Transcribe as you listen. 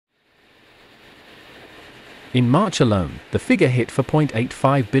In March alone, the figure hit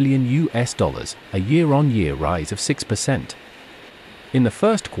 $4.85 billion, a year-on-year rise of 6%. In the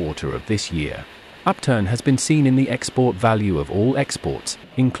first quarter of this year, upturn has been seen in the export value of all exports,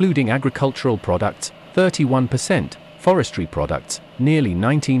 including agricultural products, 31%, forestry products, nearly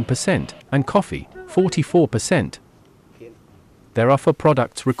 19%, and coffee, 44%. There are 4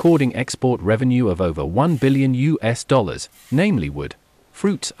 products recording export revenue of over $1 billion, namely wood,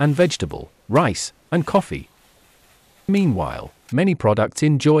 fruits and vegetable, rice, and coffee. Meanwhile, many products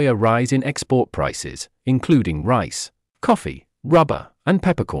enjoy a rise in export prices, including rice, coffee, rubber, and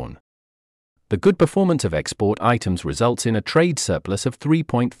peppercorn. The good performance of export items results in a trade surplus of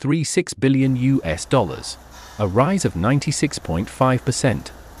 $3.36 billion, a rise of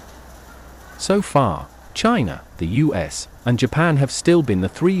 96.5%. So far, China, the US, and Japan have still been the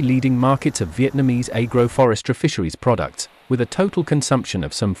 3 leading markets of Vietnamese agro forestry fisheries products, with a total consumption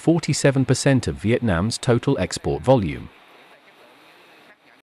of some 47% of Vietnam's total export volume.